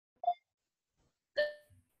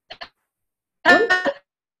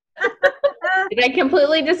Did I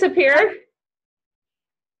completely disappear?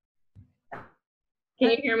 Can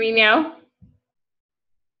you hear me now?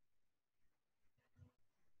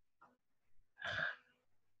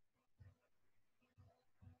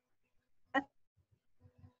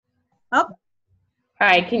 Oh.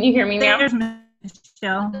 Hi, can you hear me now? There's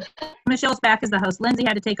Michelle. Michelle's back as the host. Lindsay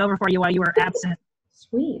had to take over for you while you were absent.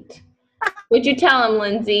 Sweet. What'd you tell him,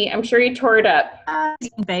 Lindsay? I'm sure you tore it up.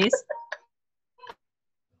 Face.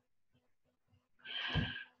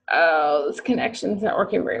 Oh, this connection's not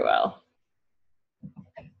working very well.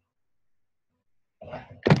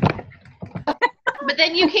 But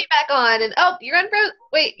then you came back on and, oh, you're unfrozen.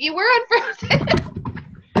 Wait, you were unfrozen.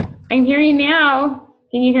 I'm hearing you now.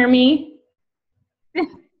 Can you hear me?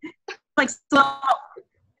 Like slow.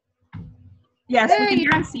 Yes, we can hear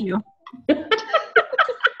and see you.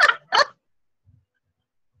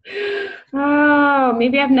 Oh,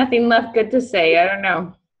 maybe I have nothing left good to say. I don't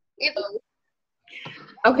know.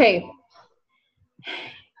 Okay.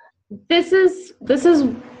 This is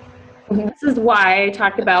why I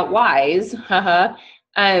talk about whys,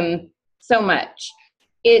 so much.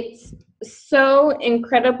 It's so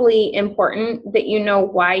incredibly important that you know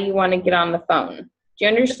why you want to get on the phone. Do you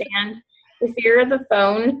understand? The fear of the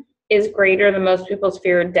phone is greater than most people's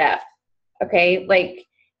fear of death. Okay? Like,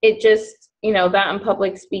 it just, that in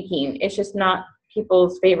public speaking, it's just not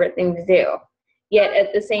people's favorite thing to do. Yet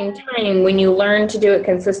at the same time, when you learn to do it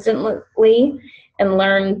consistently and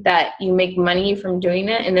learn that you make money from doing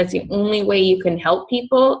it, and that's the only way you can help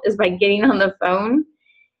people is by getting on the phone,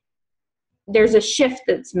 there's a shift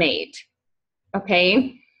that's made,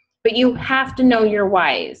 okay? But you have to know your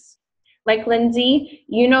whys. Like Lindsay,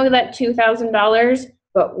 you know that $2,000,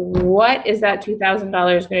 but what is that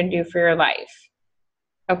 $2,000 going to do for your life?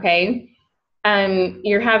 Okay?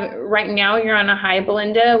 Right now you're on a high,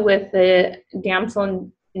 Belinda, with the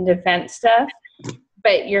damsel in defense stuff,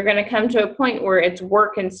 but you're going to come to a point where it's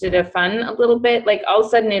work instead of fun a little bit. Like all of a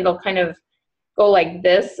sudden it'll kind of go like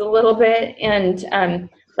this a little bit, and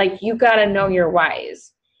like you got to know your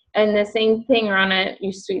whys. And the same thing, Rana,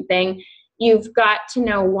 you sweet thing, you've got to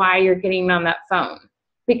know why you're getting on that phone,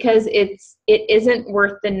 because it isn't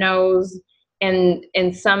worth the nose. And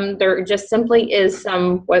there just simply is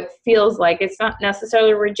what feels like, it's not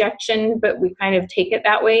necessarily rejection, but we kind of take it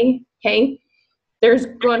that way, okay? There's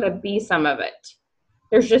going to be some of it.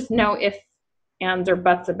 There's just no ifs, ands, or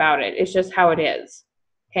buts about it. It's just how it is,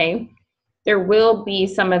 okay? There will be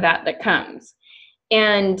some of that comes.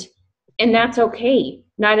 And that's okay.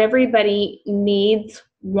 Not everybody needs,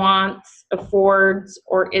 wants, affords,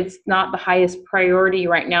 or it's not the highest priority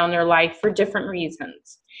right now in their life for different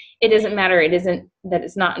reasons. It doesn't matter. It's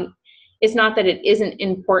not that it isn't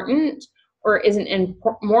important or isn't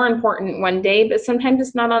more important one day, but sometimes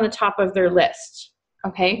it's not on the top of their list,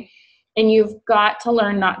 okay? And you've got to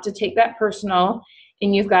learn not to take that personal,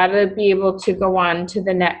 and you've got to be able to go on to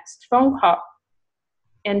the next phone call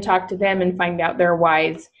and talk to them and find out their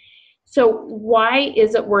whys. So why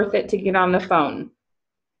is it worth it to get on the phone?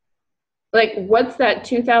 Like, what's that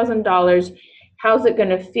 $2,000? How's it going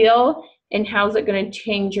to feel? And how's it going to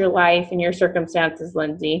change your life and your circumstances,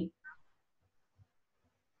 Lindsay?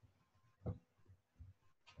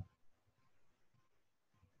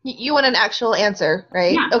 You want an actual answer,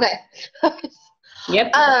 right? Yeah. Okay.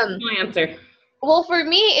 Yep. My answer. Well, for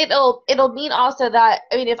me, it'll mean also that,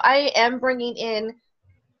 if I am bringing in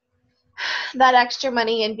that extra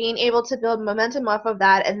money and being able to build momentum off of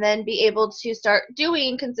that, and then be able to start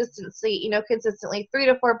doing consistently 3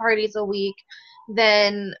 to 4 parties a week,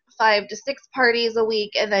 then 5 to 6 parties a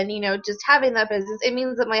week, and then, just having that business, it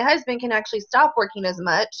means that my husband can actually stop working as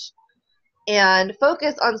much and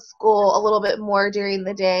focus on school a little bit more during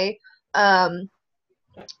the day.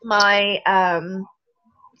 My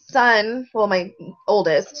son, well, my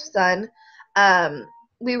oldest son,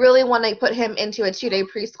 we really want to put him into a 2-day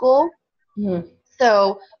preschool. Mm-hmm.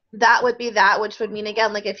 So that would be that, which would mean,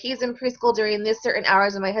 again, like if he's in preschool during this certain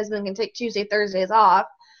hours and my husband can take Tuesday, Thursdays off,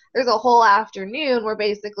 there's a whole afternoon where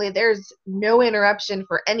basically there's no interruption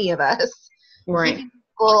for any of us. Right.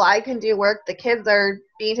 Well, I can do work. The kids are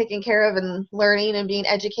being taken care of and learning and being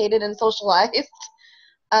educated and socialized.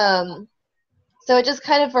 So it just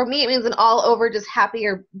kind of, for me, it means an all over just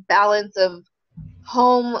happier balance of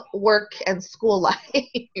home, work, and school life.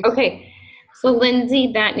 Okay. So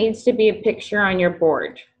Lindsay, that needs to be a picture on your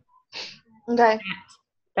board. Okay.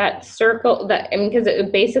 That circle, because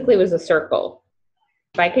it basically was a circle.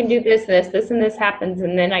 If I can do this, and this happens,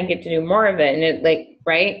 and then I get to do more of it. And it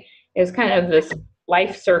right? It was kind of this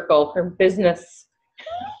life circle or business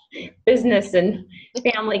and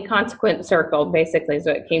family consequence circle, basically, is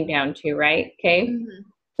what it came down to, right? Okay. Mm-hmm.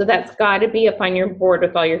 So that's got to be up on your board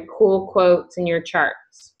with all your cool quotes and your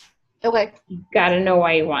charts. Okay. You've got to know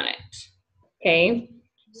why you want it. Okay?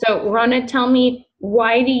 So, Rona, tell me,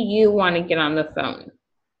 why do you want to get on the phone?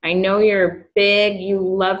 I know you're big, you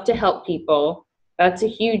love to help people. That's a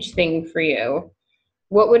huge thing for you.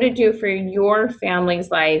 What would it do for your family's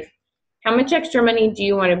life? How much extra money do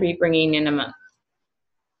you want to be bringing in a month?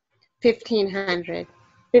 $1,500.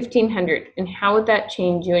 $1,500. And how would that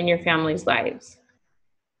change you and your family's lives?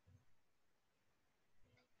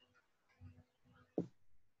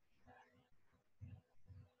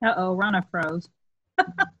 Uh-oh, Rana froze.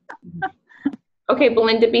 Okay,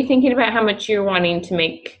 Belinda, be thinking about how much you're wanting to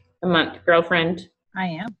make a month, girlfriend. I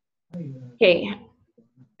am. Okay.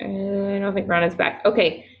 I don't think Rona's back.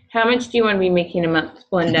 Okay. How much do you want to be making a month,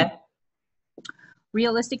 Belinda?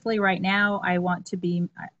 Realistically, right now, I want to be,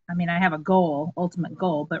 I mean, I have a goal, ultimate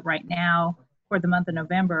goal, but right now, for the month of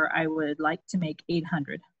November, I would like to make $800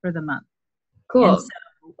 for the month. Cool.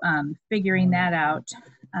 And so, figuring that out,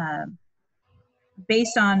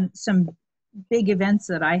 based on some big events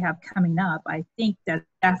that I have coming up, I think that's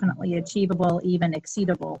definitely achievable, even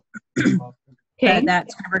exceedable. Okay. But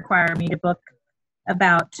that's going to require me to book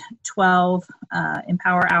about 12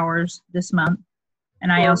 Empower hours this month.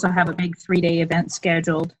 And I also have a big 3-day event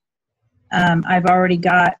scheduled. I've already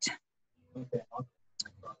got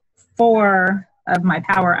 4 of my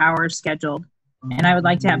Power hours scheduled. And I would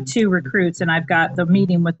like to have 2 recruits, and I've got the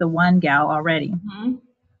meeting with the one gal already. Mm-hmm.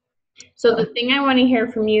 So the thing I want to hear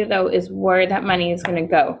from you, though, is where that money is going to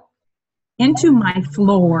go. Into my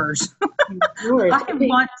floors. Yours. I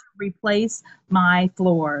want to replace my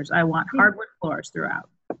floors. I want hardwood floors throughout.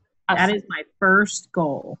 Awesome. That is my first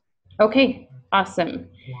goal. Okay, awesome.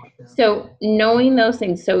 So knowing those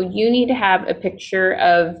things, so you need to have a picture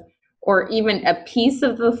of, or even a piece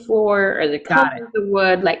of the floor or the color of the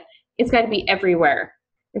wood. Like, it's got to be everywhere.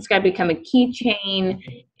 It's got to become a keychain.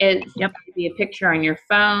 It's got to be a picture on your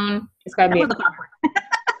phone. It's got to be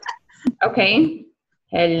okay.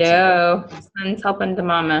 Hello. Son's helping the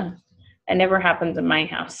mama. It never happens in my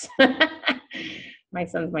house. My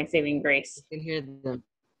son's my saving grace. I can hear them.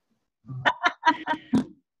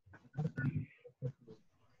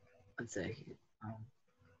 One second.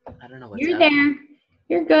 I don't know what's You're happening.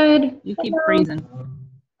 there. You're good. You keep freezing.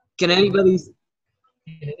 Can anybody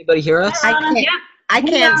hear us? I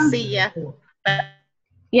can't see you.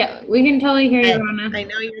 Yeah, we can totally hear you, Rona. I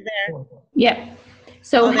know you're there. Yeah.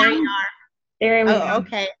 So Oh, there you are. there we Oh, go.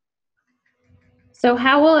 okay. So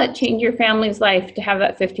how will it change your family's life to have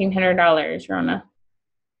that $1,500, Rona?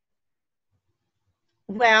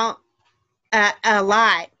 Well, a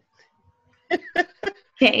lot.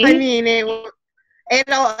 Okay. I mean, it'll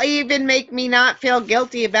even make me not feel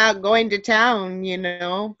guilty about going to town, you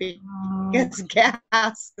know, because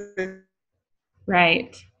gas and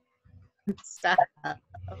Right. stuff.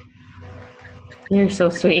 You're so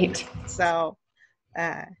sweet. So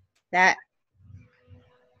that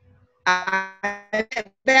I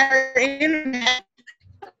better internet.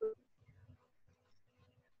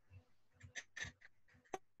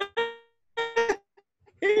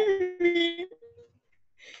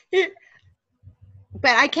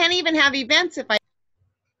 But I can't even have events if I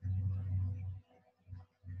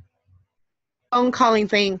phone calling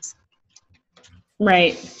things.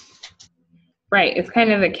 Right. Right. It's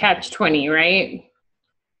kind of a catch-20, right?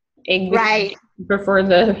 Egg Right. before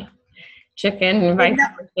the chicken and vice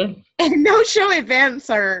versa. And no-show events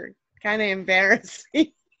are kind of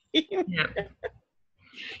embarrassing. Yeah.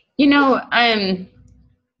 You know,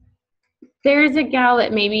 there's a gal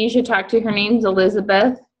that maybe you should talk to. Her name's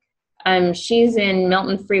Elizabeth. She's in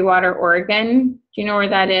Milton Freewater, Oregon. Do you know where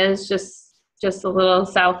that is? Just a little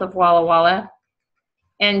south of Walla Walla.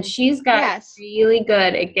 And she's got really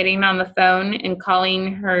good at getting on the phone and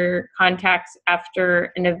calling her contacts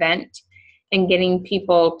after an event and getting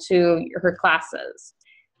people to her classes.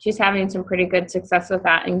 She's having some pretty good success with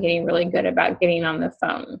that and getting really good about getting on the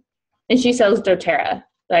phone. And she sells doTERRA.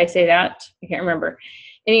 Did I say that? I can't remember.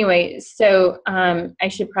 Anyway, so I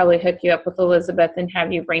should probably hook you up with Elizabeth and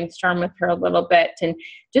have you brainstorm with her a little bit and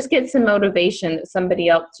just get some motivation that somebody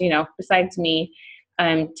else, you know, besides me,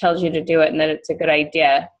 tells you to do it and that it's a good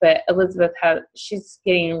idea. But Elizabeth, she's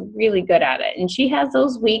getting really good at it. And she has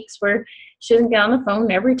those weeks where she doesn't get on the phone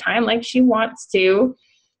every time like she wants to.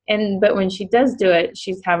 But when she does do it,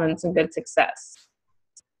 she's having some good success.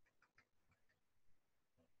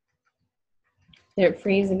 Did it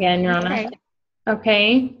freeze again, Rona?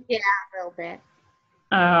 Okay. Yeah, a little bit.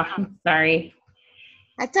 Oh, I'm sorry.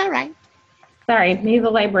 That's all right. Sorry, maybe the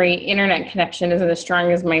library internet connection isn't as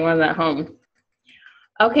strong as my one at home.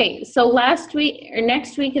 Okay, so next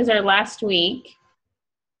week is our last week.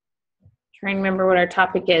 trying to remember what our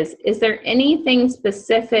topic is. Is there anything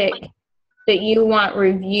specific that you want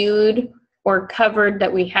reviewed or covered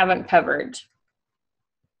that we haven't covered?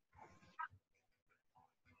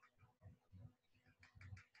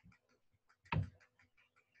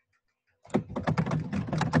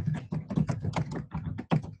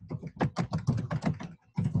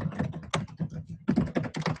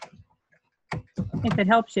 If it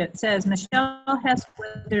helps you, it says Michelle Hess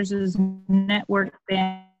Withers' network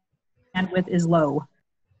bandwidth is low.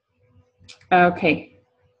 Okay.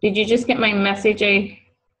 Did you just get my message? Can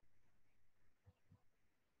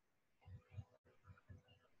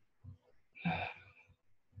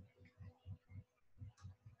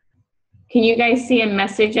you guys see a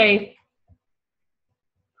message I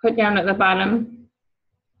put down at the bottom?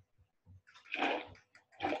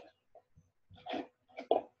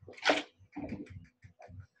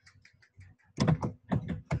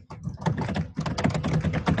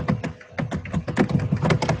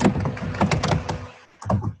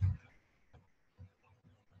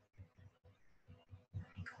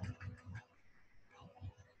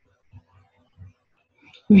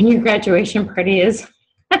 When your graduation party is.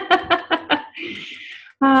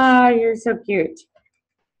 Ah, you're so cute.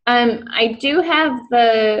 I do have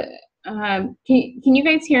the, can you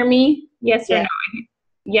guys hear me? Yes or no?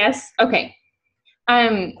 Yes? Okay.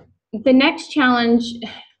 The next challenge,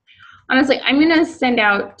 honestly, I'm gonna send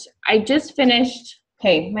out, I just finished,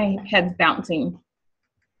 okay, my head's bouncing.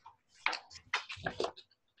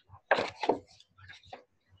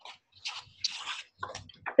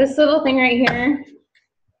 This little thing right here,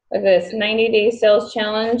 with this 90-day sales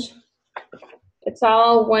challenge, it's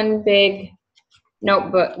all one big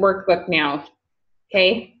notebook, workbook now,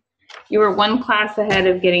 okay? You were one class ahead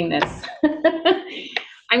of getting this.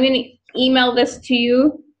 I'm gonna email this to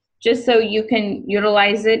you just so you can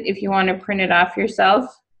utilize it if you wanna print it off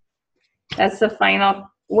yourself. That's the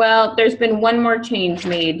final, well, there's been one more change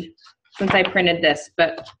made since I printed this,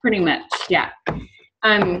 but pretty much, yeah.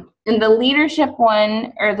 And the leadership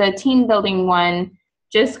one, or the team building one,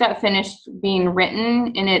 just got finished being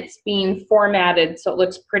written, and it's being formatted so it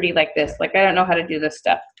looks pretty like this. Like, I don't know how to do this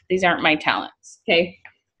stuff. These aren't my talents, okay?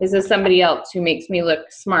 This is somebody else who makes me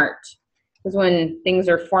look smart. Because when things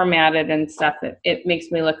are formatted and stuff, it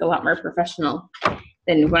makes me look a lot more professional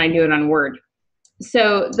than when I do it on Word.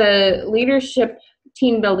 So the leadership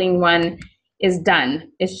team building one is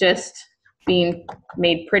done. It's just being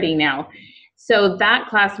made pretty now. So that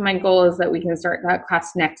class, my goal is that we can start that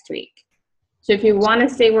class next week. So if you want to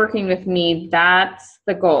stay working with me, that's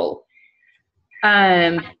the goal.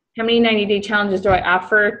 How many 90-day challenges do I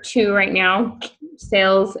offer? 2 right now,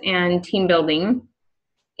 sales and team building.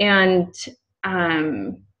 And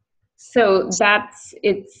so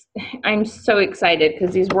I'm so excited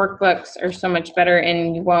because these workbooks are so much better,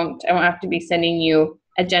 and I won't have to be sending you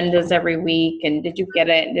agendas every week and did you get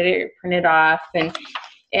it? Did it print it off? And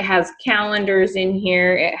it has calendars in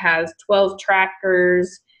here. It has 12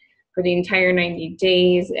 trackers for the entire 90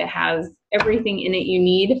 days. It has everything in it you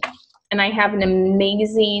need. And I have an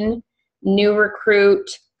amazing new recruit.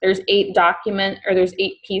 There's 8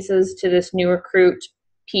 pieces to this new recruit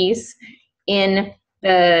piece in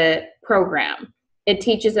the program. It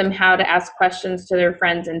teaches them how to ask questions to their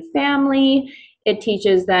friends and family. It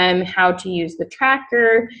teaches them how to use the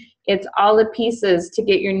tracker. It's all the pieces to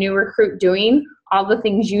get your new recruit doing all the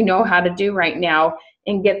things you know how to do right now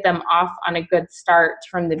and get them off on a good start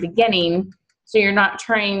from the beginning. So you're not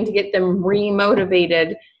trying to get them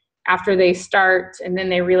re-motivated after they start and then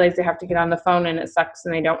they realize they have to get on the phone and it sucks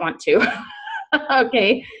and they don't want to.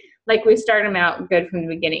 Okay, like we start them out good from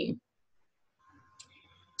the beginning.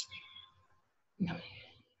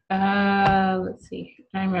 Let's see,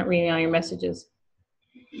 I'm not reading all your messages.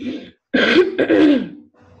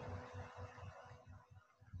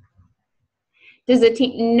 Does the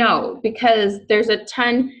team? No, because there's a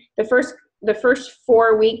ton. The first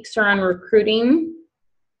 4 weeks are on recruiting.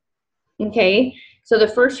 Okay, so the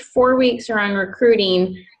first 4 weeks are on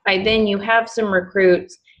recruiting. By then you have some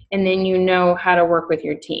recruits, and then you know how to work with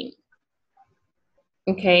your team.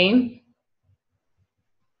 Okay.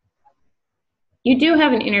 You do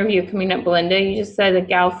have an interview coming up, Belinda. You just said a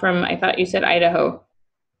gal from, I thought you said Idaho.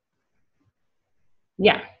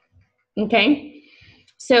 Yeah. Okay.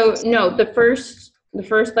 So no, the first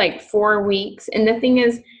like 4 weeks, and the thing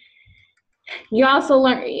is, you also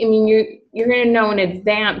learn. I mean, you're going to know in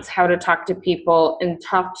advance how to talk to people and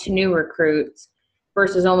talk to new recruits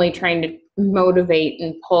versus only trying to motivate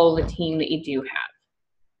and pull the team that you do have.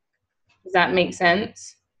 Does that make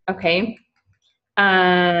sense? Okay.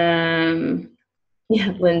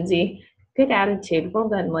 Yeah, Lindsay, good attitude. Well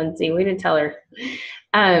done, Lindsay. Way to tell her.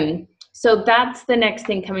 So that's the next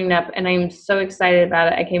thing coming up, and I'm so excited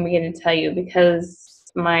about it. I can't begin to tell you,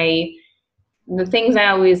 because the things I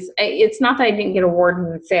always, it's not that I didn't get awards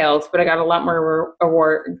in sales, but I got a lot more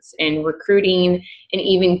awards in recruiting and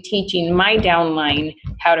even teaching my downline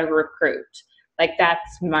how to recruit. Like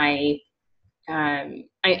that's my, I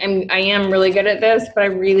am really good at this, but I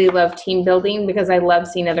really love team building because I love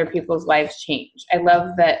seeing other people's lives change. I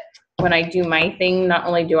love that when I do my thing, not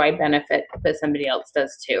only do I benefit, but somebody else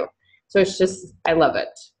does too. So it's just, I love it.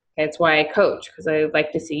 That's why I coach, because I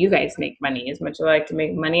like to see you guys make money as much as I like to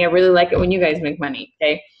make money. I really like it when you guys make money,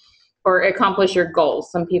 okay? Or accomplish your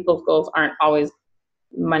goals. Some people's goals aren't always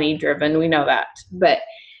money driven. We know that, but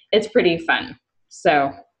it's pretty fun.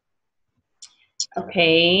 So,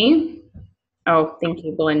 okay. Oh, thank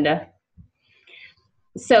you, Belinda.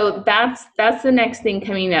 So that's the next thing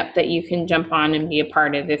coming up that you can jump on and be a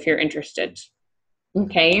part of if you're interested.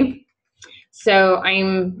 Okay. So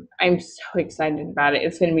I'm so excited about it.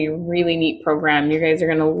 It's going to be a really neat program. You guys are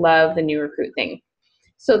going to love the new recruit thing.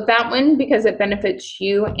 So that one, because it benefits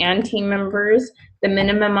you and team members, the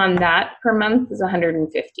minimum on that per month is $150.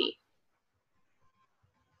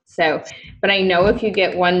 So, but I know if you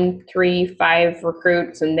get 1, 3, 5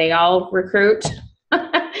 recruits and they all recruit,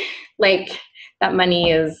 like that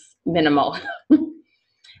money is minimal.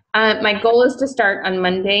 My goal is to start on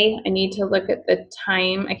Monday. I need to look at the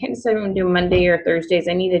time. I can't decide if I'm going to do Monday or Thursdays.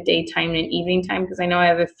 I need a daytime and an evening time because I know I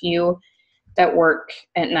have a few that work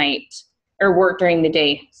at night or work during the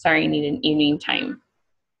day. Sorry, I need an evening time.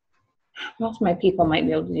 Most of my people might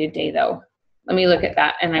be able to do day though. Let me look at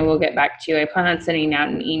that and I will get back to you. I plan on sending out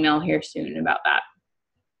an email here soon about that.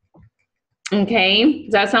 Okay,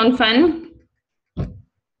 does that sound fun?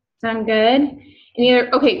 Sound good?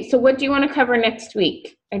 Okay, so what do you want to cover next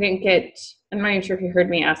week? I'm not even sure if you heard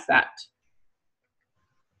me ask that.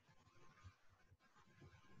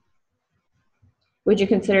 Would you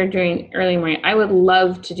consider doing early morning? I would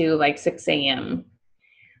love to do like 6 a.m.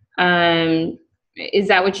 Is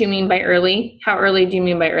that what you mean by early? How early do you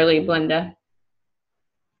mean by early, Belinda?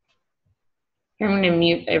 I'm going to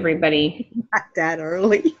mute everybody. Not that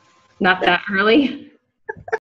early. Not that early?